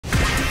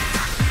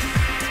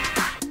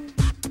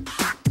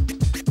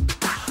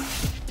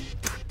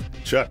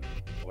Chuck.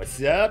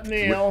 What's up,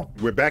 Neil?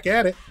 We're back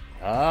at it.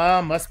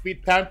 Must be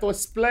time to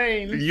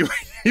explain.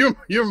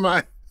 You're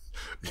my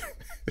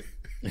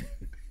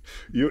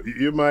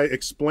you're my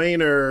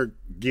explainer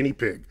guinea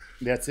pig.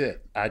 That's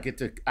it. I get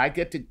to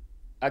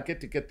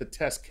get the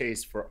test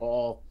case for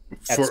all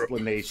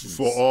explanations.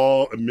 For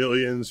all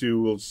millions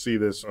who will see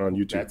this on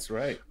YouTube. That's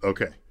right.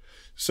 Okay.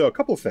 So a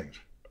couple of things.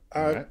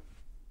 All right.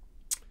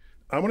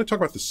 I want to talk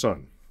about the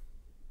sun.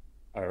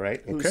 All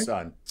right. Whose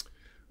sun?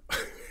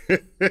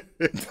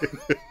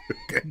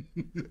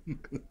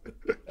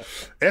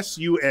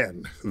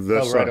 S-U-N,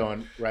 the sun. Right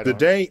on. Right the on.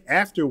 day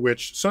after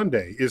which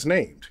Sunday is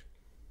named.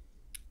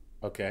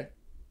 Okay.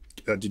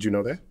 Did you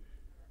know that?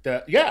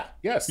 Yeah,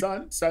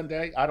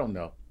 Sunday. I don't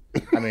know.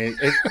 I mean,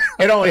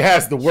 it only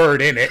has the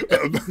word in it.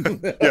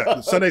 Yeah,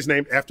 Sunday's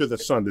named after the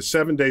sun. The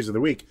 7 days of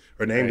the week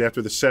are named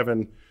after the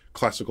 7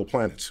 classical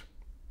planets,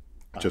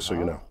 just so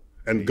you know.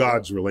 And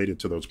gods related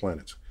to those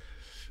planets.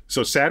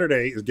 So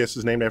Saturday, I guess,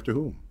 is named after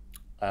whom?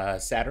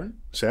 Saturn.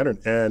 Saturn.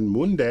 And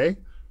Moon Day.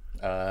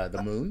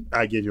 The moon.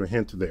 I gave you a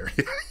hint there.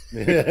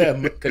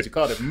 Because you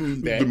called it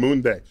Moon Day. The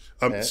Moon Day.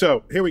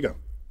 So here we go.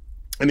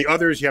 And the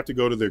others, you have to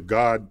go to the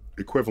god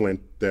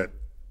equivalent that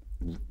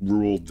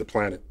ruled the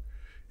planet.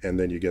 And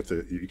then you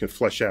can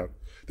flesh out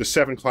the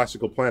 7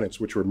 classical planets,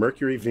 which were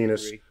Mercury,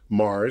 Venus,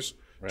 Mars,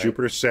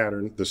 Jupiter,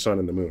 Saturn, the sun,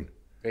 and the moon.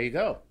 There you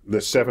go.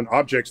 The 7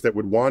 objects that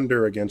would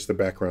wander against the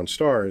background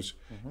stars.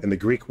 And the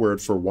Greek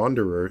word for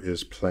wanderer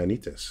is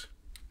planetes.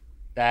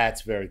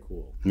 That's very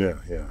cool. Yeah.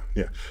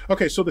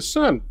 Okay, so the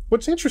sun,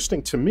 what's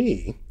interesting to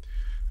me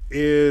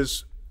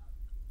is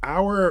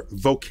our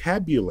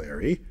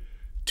vocabulary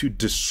to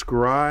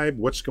describe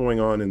what's going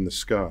on in the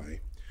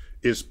sky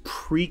is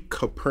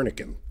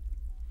pre-Copernican.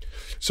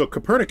 So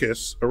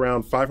Copernicus,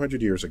 around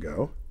 500 years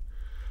ago,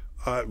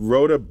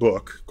 wrote a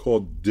book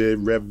called De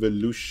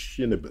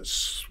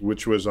Revolutionibus,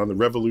 which was on the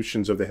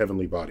revolutions of the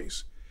heavenly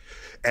bodies.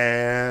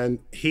 And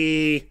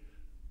he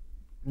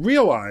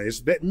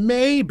realized that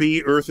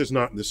maybe Earth is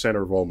not in the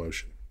center of all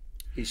motion.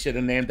 He should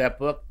have named that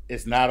book,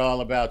 It's Not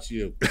All About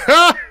You.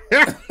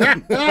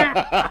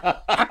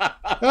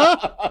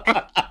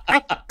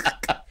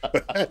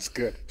 That's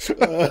good.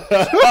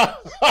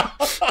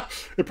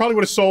 It probably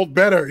would have sold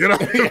better, you know.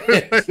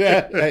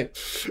 The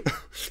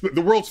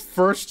world's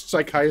first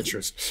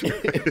psychiatrist.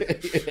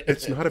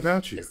 It's not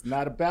about you. It's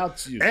not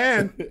about you.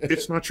 And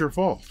it's not your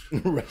fault.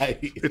 Right.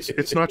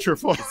 It's not your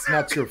fault. It's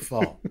not your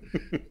fault.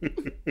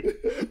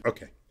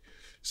 Okay.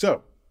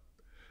 So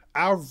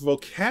our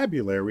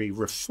vocabulary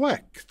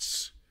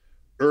reflects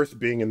Earth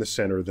being in the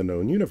center of the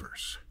known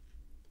universe.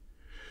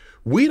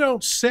 We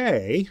don't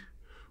say,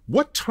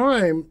 what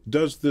time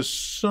does the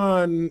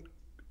sun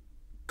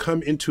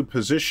come into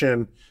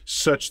position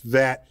such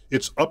that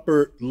its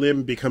upper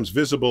limb becomes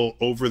visible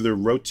over the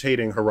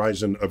rotating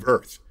horizon of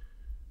Earth?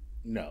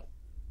 No.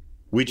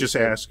 We just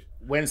ask,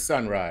 when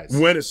sunrise?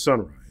 When is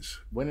sunrise?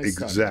 When is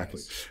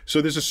exactly. sunrise?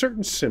 So there's a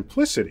certain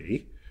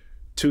simplicity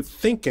to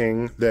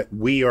thinking that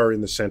we are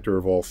in the center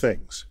of all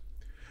things.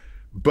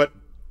 But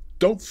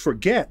don't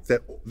forget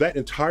that that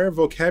entire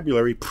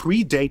vocabulary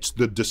predates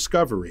the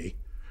discovery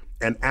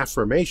and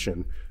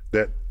affirmation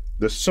that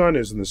the sun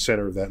is in the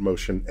center of that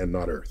motion and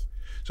not Earth.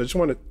 So I just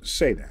want to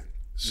say that.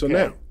 So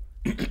now,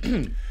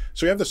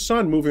 so we have the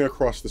sun moving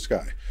across the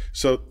sky.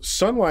 So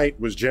sunlight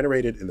was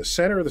generated in the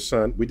center of the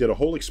sun. We did a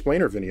whole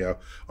explainer video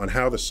on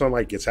how the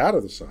sunlight gets out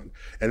of the sun.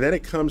 And then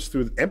it comes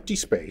through empty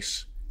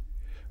space,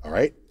 all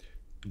right?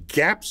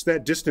 Gaps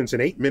that distance in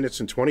 8 minutes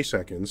and 20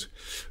 seconds.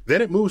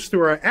 Then it moves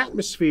through our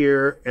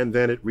atmosphere, and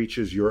then it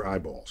reaches your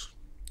eyeballs.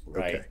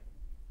 Right. Okay.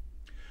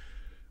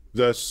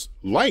 The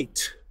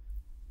light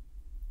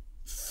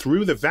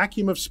through the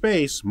vacuum of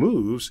space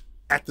moves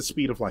at the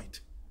speed of light.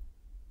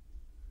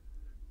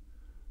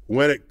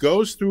 When it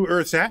goes through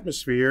Earth's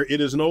atmosphere, it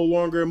is no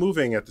longer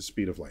moving at the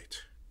speed of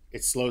light.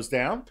 It slows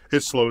down?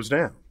 It slows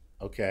down.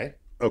 Okay.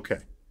 Okay.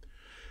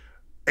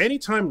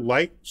 Anytime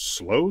light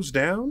slows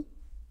down,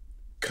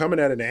 coming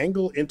at an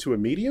angle into a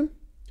medium,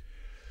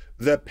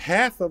 the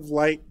path of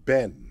light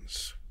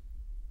bends.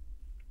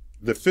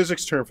 The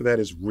physics term for that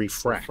is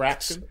refract.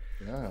 Refraction?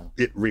 Yeah.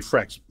 It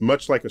refracts,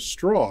 much like a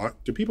straw.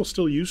 Do people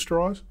still use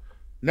straws?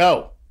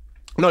 No.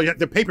 No, yeah,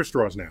 they're paper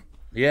straws now.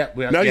 Yeah.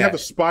 Now you have the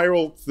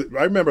spiral.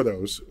 I remember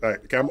those.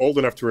 I'm old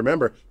enough to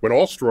remember when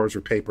all straws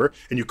were paper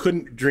and you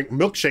couldn't drink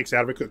milkshakes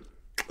out of it.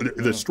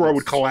 The straw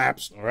would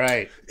collapse.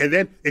 Right. And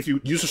then if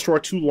you use a straw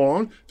too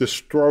long, the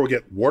straw would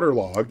get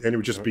waterlogged and it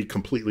would just be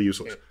completely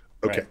useless.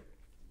 Okay. Right.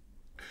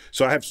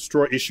 So I have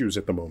straw issues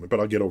at the moment, but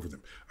I'll get over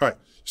them. All right.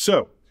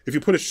 So if you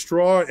put a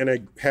straw in a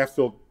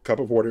half-filled cup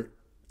of water,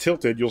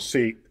 tilted, you'll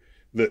see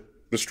that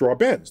the straw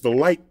bends. The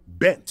light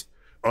bent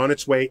on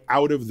its way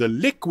out of the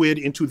liquid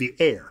into the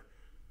air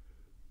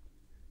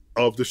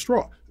of the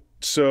straw.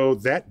 So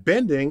that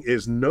bending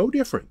is no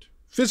different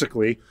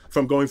physically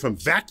from going from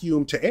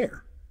vacuum to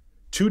air.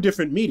 2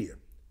 different media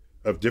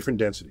of different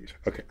densities.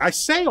 Okay, I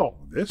say all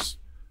of this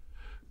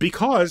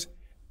because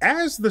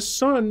as the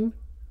sun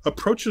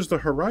approaches the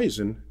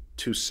horizon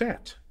to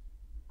set,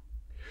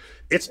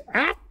 It's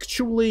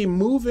actually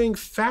moving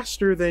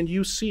faster than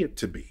you see it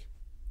to be.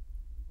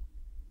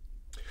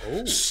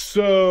 Oh.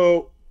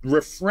 So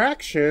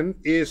refraction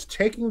is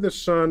taking the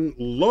sun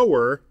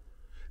lower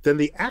than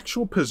the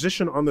actual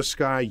position on the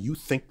sky you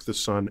think the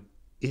sun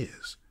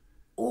is.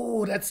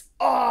 Oh,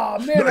 oh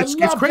man, No, it's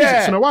crazy.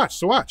 that. So now watch.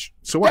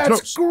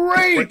 That's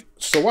great.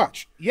 So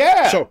watch.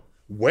 Yeah. So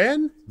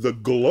when the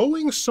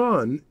glowing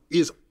sun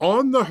is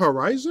on the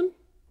horizon,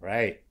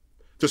 right,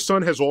 the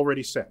sun has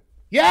already set.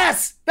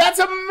 Yes, that's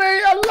amazing.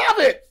 I love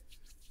it.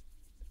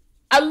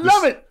 I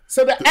love it.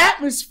 So the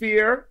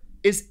atmosphere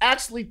is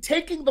actually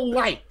taking the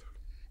light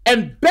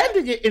and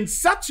bending it in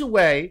such a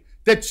way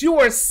that you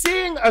are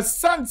seeing a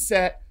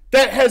sunset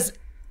that has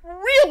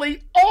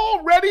really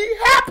already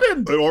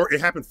happened. Or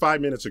it happened 5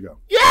 minutes ago.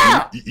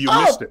 Yeah. You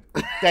missed it.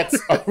 That's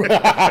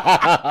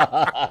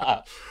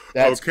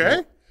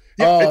okay.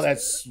 Cool. Oh,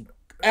 that's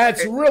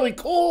really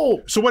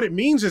cool. So what it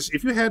means is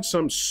if you had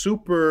some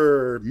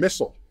super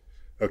missile,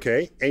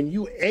 okay, and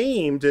you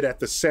aimed it at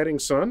the setting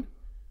sun,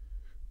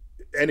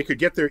 and it could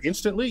get there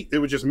instantly, it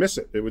would just miss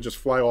it. It would just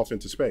fly off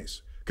into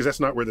space because that's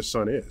not where the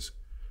sun is.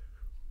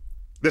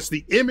 That's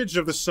the image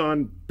of the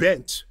sun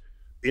bent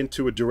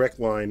into a direct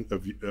line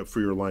for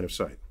your line of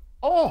sight.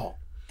 Oh,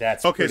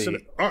 that's okay. Pretty... So,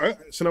 all right,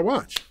 so now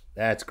watch.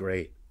 That's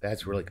great.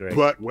 That's really great.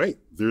 But wait,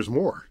 there's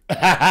more.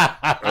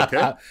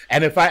 Okay.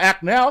 And if I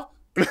act now,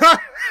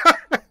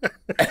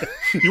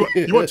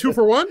 you want 2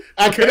 for 1?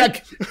 Okay. I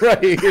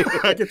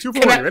get 2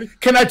 for 1. Ready?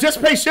 Can I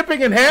just pay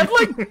shipping and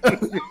handling?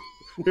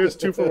 Here's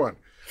 2 for 1.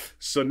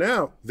 So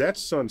now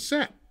that's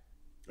sunset.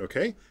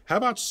 Okay. How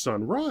about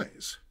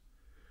sunrise?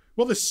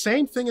 Well, the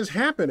same thing is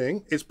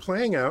happening, is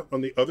playing out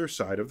on the other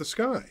side of the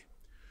sky.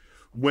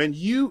 When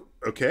you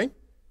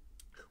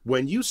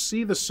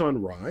see the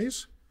sun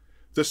rise,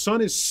 the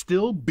sun is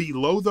still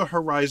below the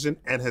horizon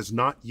and has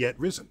not yet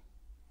risen.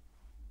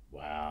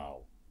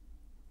 Wow.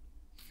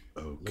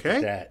 Okay. Look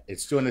at that.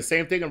 It's doing the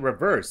same thing in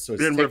reverse. So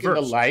it's taking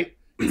the light,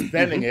 it's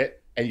bending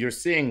it, and you're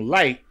seeing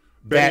light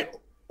that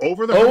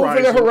over the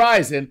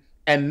horizon.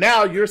 And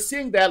now you're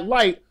seeing that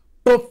light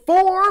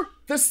before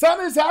the sun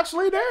is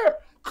actually there.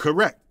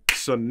 Correct.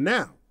 So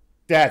now.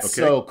 That's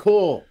so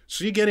cool.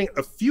 So you're getting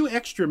a few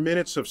extra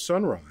minutes of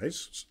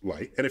sunrise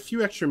light and a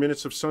few extra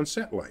minutes of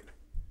sunset light.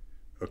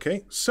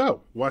 Okay,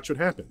 so watch what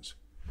happens.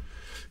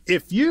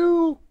 If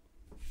you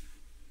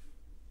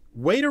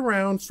wait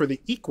around for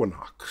the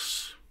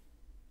equinox,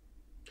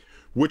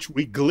 which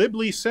we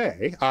glibly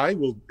say, I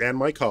will, and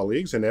my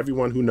colleagues and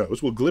everyone who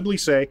knows, will glibly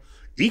say,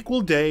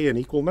 equal day and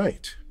equal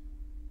night.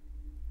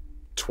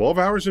 12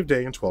 hours of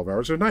day and 12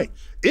 hours of night.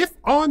 If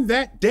on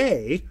that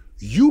day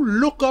you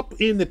look up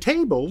in the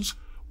tables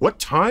what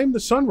time the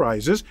sun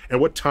rises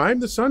and what time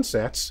the sun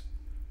sets,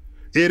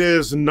 it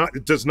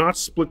does not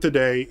split the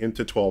day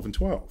into 12 and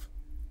 12.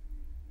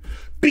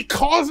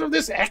 Because of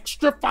this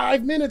extra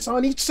 5 minutes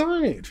on each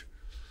side.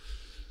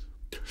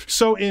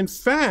 So in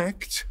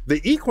fact,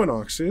 the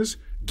equinoxes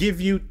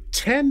give you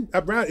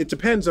it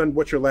depends on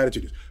what your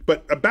latitude is,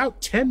 but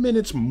about 10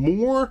 minutes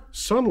more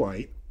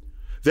sunlight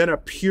than a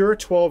pure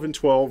 12 and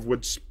 12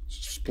 would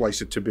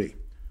splice it to be.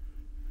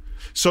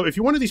 So if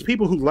you're one of these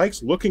people who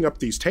likes looking up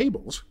these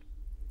tables,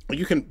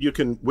 you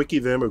can wiki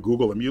them or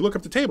Google them. You look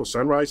up the table,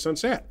 sunrise,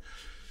 sunset.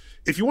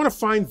 If you want to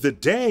find the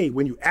day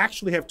when you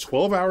actually have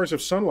 12 hours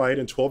of sunlight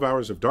and 12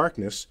 hours of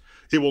darkness,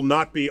 it will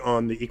not be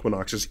on the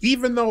equinoxes,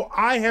 even though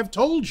I have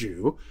told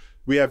you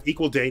we have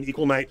equal day and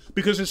equal night,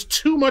 because it's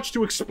too much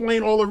to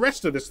explain all the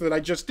rest of this that I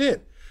just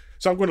did.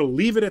 So I'm going to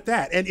leave it at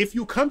that. And if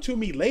you come to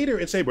me later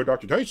and say, but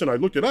Dr. Tyson, I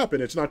looked it up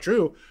and it's not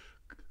true,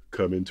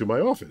 come into my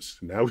office.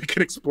 Now we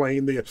can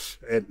explain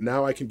and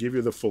now I can give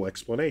you the full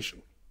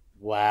explanation.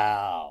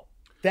 Wow.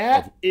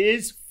 That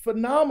is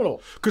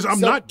phenomenal. Because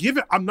I'm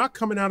not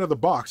coming out of the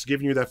box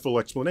giving you that full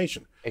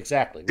explanation.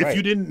 Exactly. If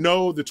you didn't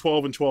know the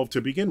 12 and 12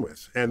 to begin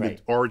with, and the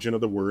origin of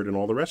the word and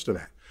all the rest of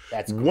that.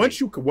 That's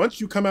great.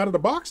 Once you come out of the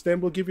box,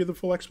 then we'll give you the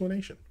full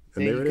explanation.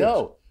 And there you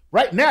go.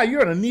 Right now,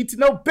 you're on a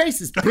need-to-know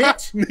basis,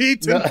 bitch.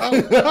 Need to know.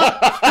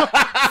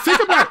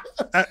 Think about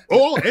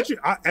it.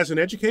 As an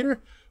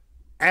educator,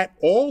 at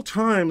all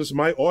times,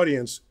 my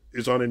audience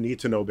is on a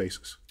need-to-know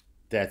basis.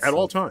 At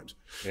all times.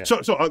 Yeah.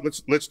 So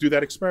let's do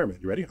that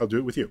experiment. You ready? I'll do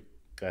it with you.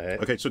 Go ahead.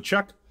 Okay. So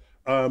Chuck,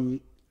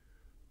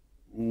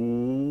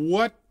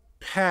 what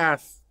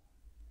path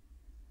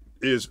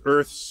is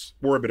Earth's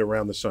orbit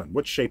around the sun?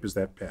 What shape is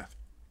that path?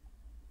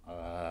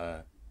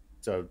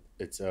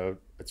 It's a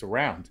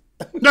round.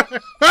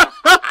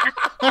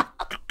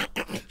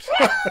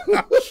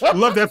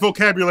 Love that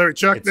vocabulary,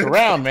 Chuck. It's a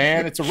round,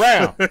 man. It's a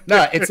round.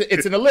 No,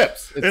 it's an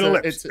ellipse.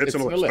 It's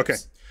an ellipse. Okay.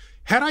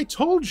 Had I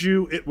told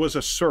you it was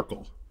a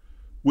circle,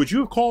 would you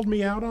have called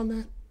me out on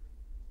that?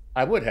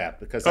 I would have,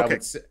 because I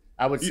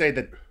would say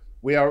that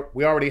we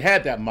already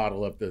had that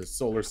model of the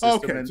solar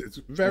system. Okay, it's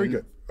very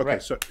good. Okay,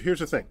 so here's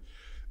the thing.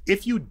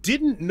 If you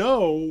didn't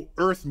know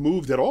Earth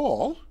moved at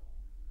all,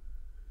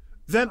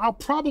 then I'll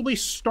probably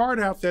start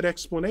out that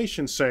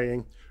explanation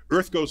saying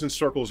Earth goes in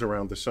circles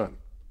around the sun.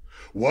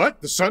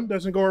 What? The sun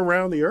doesn't go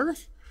around the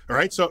Earth? All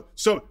right, so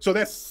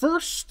that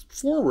first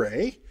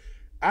foray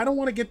I don't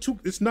want to get too,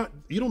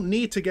 you don't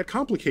need to get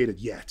complicated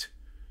yet,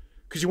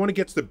 because you want to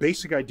get the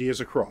basic ideas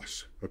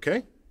across,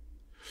 okay?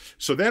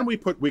 So then we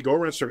go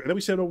around a circle, and then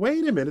we say, no,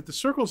 wait a minute, the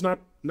circle's not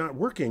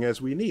working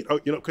as we need. Oh,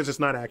 because it's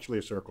not actually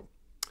a circle.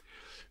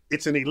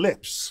 It's an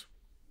ellipse,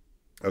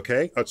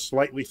 okay? A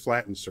slightly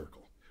flattened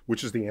circle,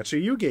 which is the answer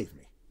you gave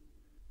me.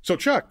 So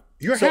Chuck,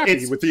 you're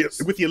happy with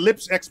the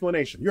ellipse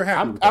explanation. You're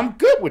happy with that. I'm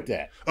good with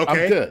that.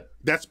 Okay? I'm good.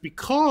 That's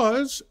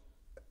because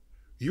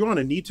you're on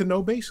a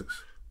need-to-know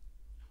basis.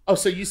 Oh,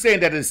 so you're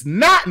saying that it's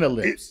not an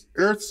ellipse?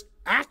 Earth's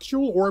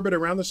actual orbit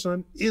around the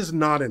sun is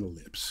not an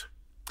ellipse.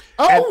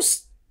 Oh,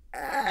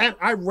 and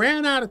I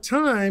ran out of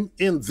time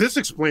in this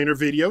explainer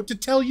video to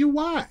tell you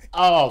why.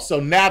 Oh, so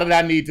now that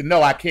I need to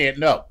know, I can't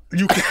know.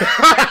 You can't.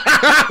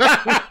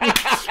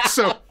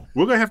 So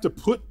we're going to have to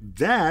put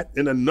that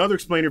in another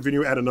explainer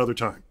video at another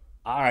time.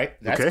 All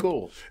right, that's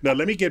cool. Now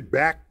let me get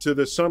back to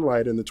the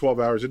sunlight and the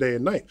 12 hours a day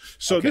and night.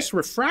 So this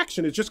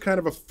refraction is just kind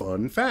of a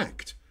fun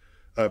fact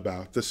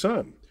about the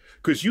sun,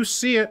 because you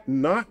see it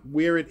not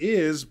where it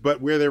is,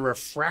 but where the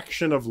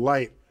refraction of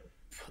light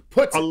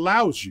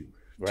allows you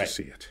to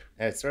see it.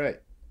 That's right.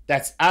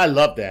 I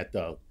love that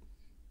though.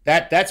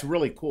 That's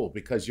really cool,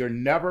 because you're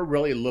never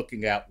really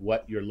looking at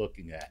what you're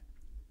looking at.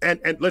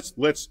 And let's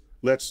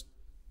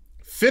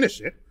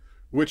finish it,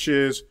 which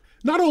is,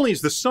 not only is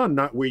the sun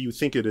not where you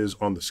think it is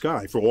on the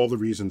sky for all the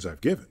reasons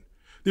I've given,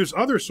 there's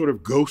other sort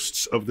of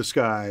ghosts of the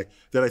sky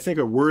that I think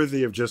are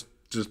worthy of just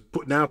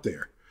putting out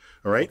there.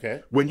 All right.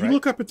 Okay. When you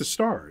look up at the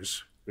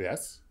stars.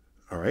 Yes.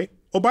 All right.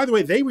 Oh, by the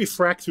way, they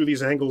refract through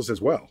these angles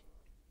as well.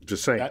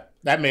 Just saying.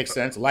 That makes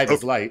sense. Light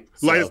is light.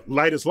 So.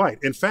 Light is light.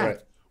 In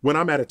fact, when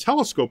I'm at a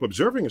telescope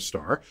observing a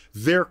star,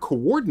 their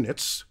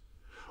coordinates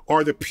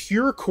are the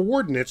pure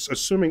coordinates,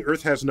 assuming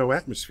Earth has no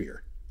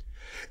atmosphere.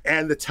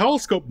 And the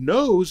telescope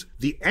knows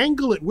the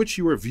angle at which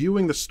you are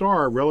viewing the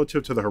star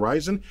relative to the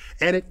horizon,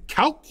 and it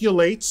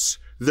calculates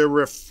the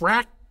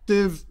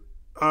refractive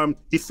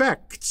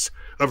effects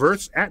of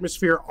Earth's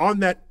atmosphere on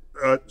that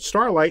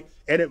starlight,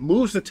 and it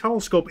moves the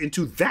telescope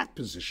into that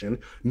position,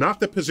 not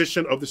the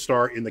position of the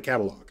star in the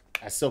catalog.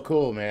 That's so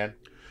cool, man.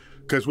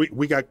 Because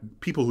we got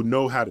people who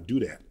know how to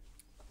do that.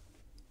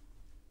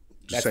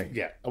 Just saying.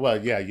 Yeah.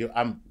 Well, yeah.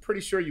 I'm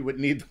pretty sure you would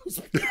need those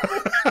people.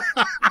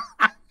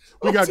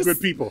 We got good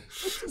people.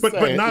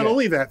 But not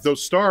only that,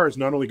 those stars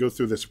not only go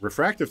through this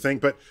refractive thing,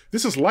 but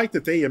this is light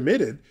that they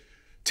emitted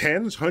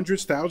tens,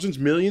 hundreds, thousands,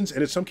 millions,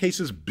 and in some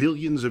cases,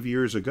 billions of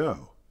years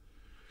ago.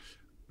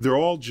 They're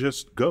all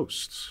just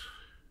ghosts.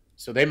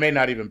 So they may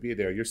not even be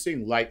there. You're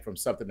seeing light from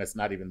something that's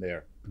not even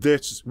there.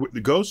 That's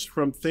the ghosts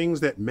from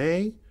things that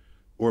may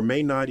or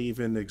may not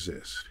even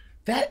exist.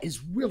 That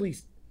is really,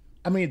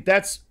 I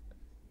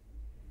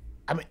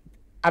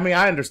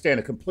understand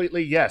it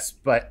completely, yes,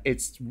 but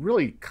it's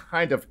really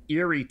kind of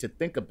eerie to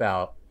think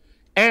about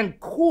and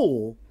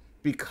cool,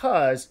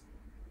 because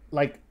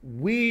like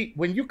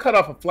when you cut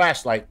off a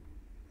flashlight,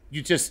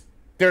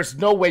 there's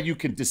no way you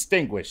can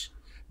distinguish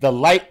the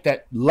light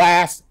that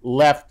last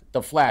left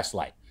the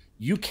flashlight.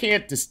 You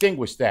can't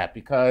distinguish that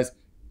because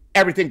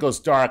everything goes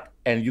dark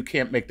and you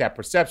can't make that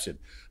perception.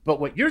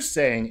 But what you're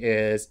saying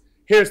is,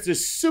 here's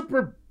this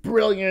super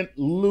brilliant,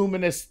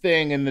 luminous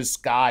thing in the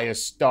sky, a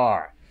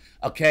star.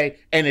 Okay,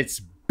 and it's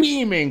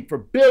beaming for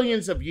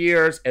billions of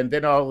years, and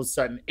then all of a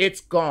sudden it's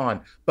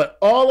gone. But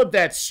all of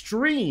that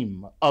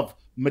stream of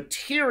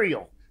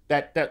material,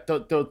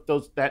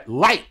 that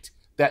light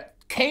that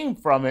came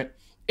from it,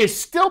 is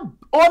still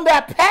on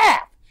that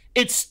path.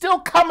 It's still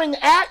coming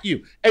at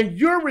you, and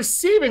you're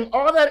receiving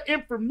all that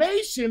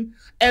information,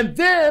 and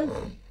then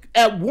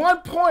at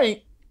one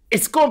point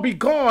it's going to be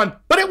gone.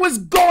 But it was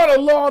gone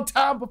a long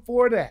time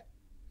before that.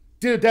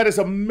 Dude, that is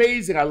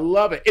amazing. I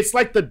love it. It's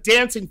like the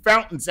dancing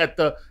fountains at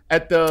the.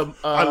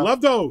 I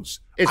love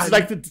those. It's I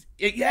love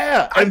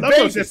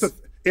those.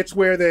 It's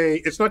where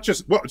it's not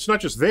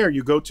just there.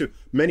 You go to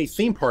many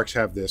theme parks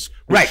have this.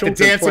 Right, the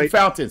dancing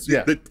fountains.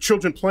 Yeah, the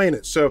children playing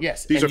it. So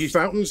yes, these are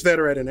fountains that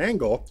are at an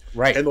angle.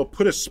 Right, and they'll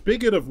put a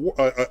spigot of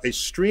a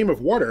stream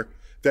of water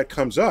that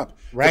comes up.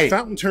 Right, the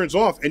fountain turns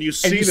off, and you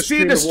see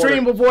the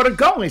stream of water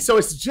going. So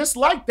it's just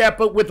like that,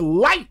 but with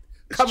light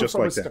coming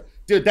from a star.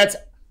 Dude, that's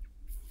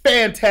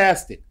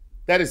fantastic.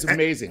 That is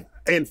amazing.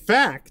 In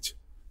fact,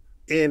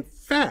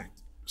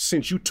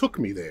 since you took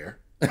me there,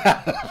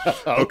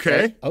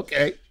 okay.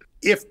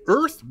 If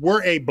Earth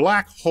were a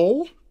black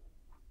hole,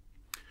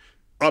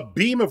 a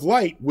beam of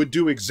light would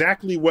do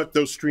exactly what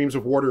those streams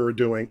of water are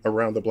doing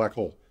around the black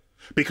hole,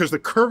 because the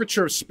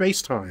curvature of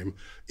space-time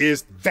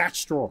is that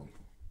strong.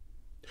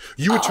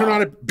 You would turn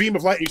on a beam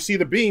of light and you see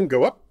the beam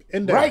go up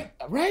and down.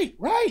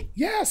 Right.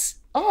 Yes.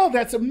 Oh,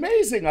 that's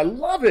amazing. I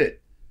love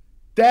it.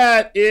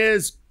 That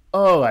is,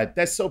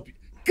 that's so,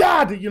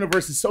 God, the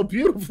universe is so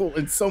beautiful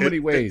in so many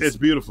ways. It's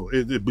beautiful.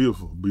 It's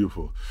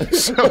beautiful.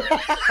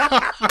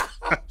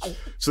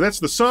 So that's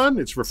the sun.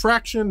 It's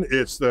refraction.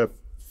 It's the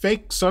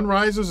fake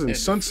sunrises and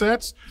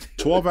sunsets,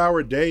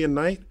 12-hour day and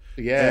night.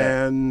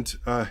 Yeah. And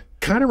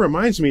kind of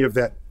reminds me of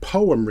that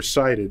poem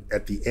recited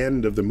at the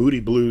end of the Moody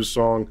Blues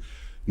song,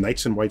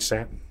 Nights in White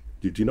Satin.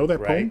 Do you know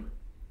that poem?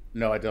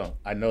 No, I don't.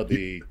 I know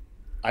the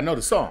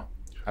song.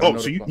 Oh,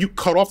 so you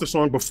cut off the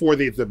song before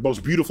the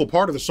most beautiful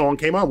part of the song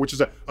came on, which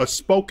is a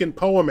spoken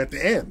poem at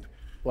the end.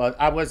 Well,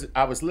 I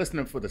was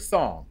listening for the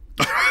song.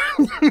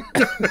 Because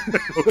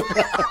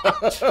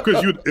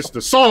it's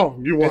the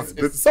song you want. It's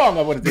the song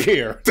I wanted to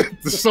hear.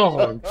 The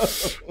song.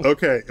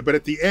 Okay, but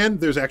at the end,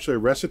 there's actually a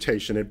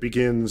recitation. It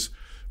begins,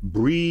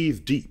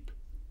 breathe deep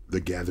the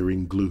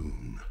gathering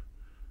gloom.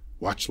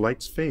 Watch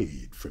lights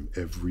fade from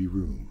every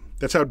room.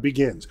 That's how it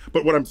begins.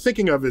 But what I'm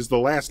thinking of is the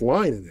last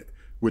line in it,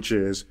 which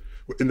is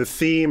in the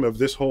theme of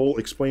this whole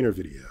explainer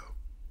video.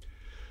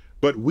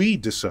 But we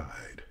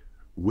decide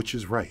which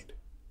is right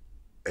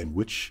and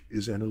which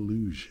is an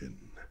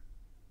illusion.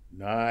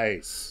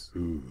 Nice.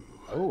 Ooh.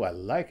 Oh, I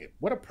like it.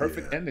 What a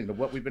perfect ending to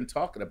what we've been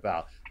talking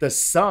about. The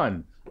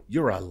sun,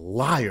 you're a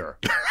liar.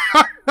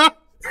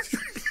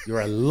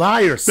 You're a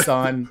liar,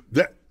 son.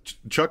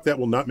 Chuck, that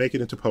will not make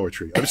it into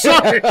poetry. I'm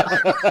sorry.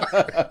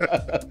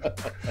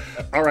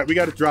 All right, we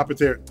got to drop it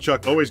there.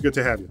 Chuck, always good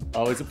to have you.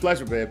 Always a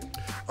pleasure, babe.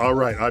 All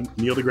right, I'm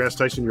Neil deGrasse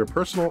Tyson, your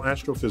personal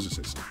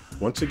astrophysicist.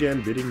 Once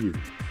again, bidding you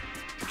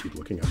to keep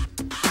looking up.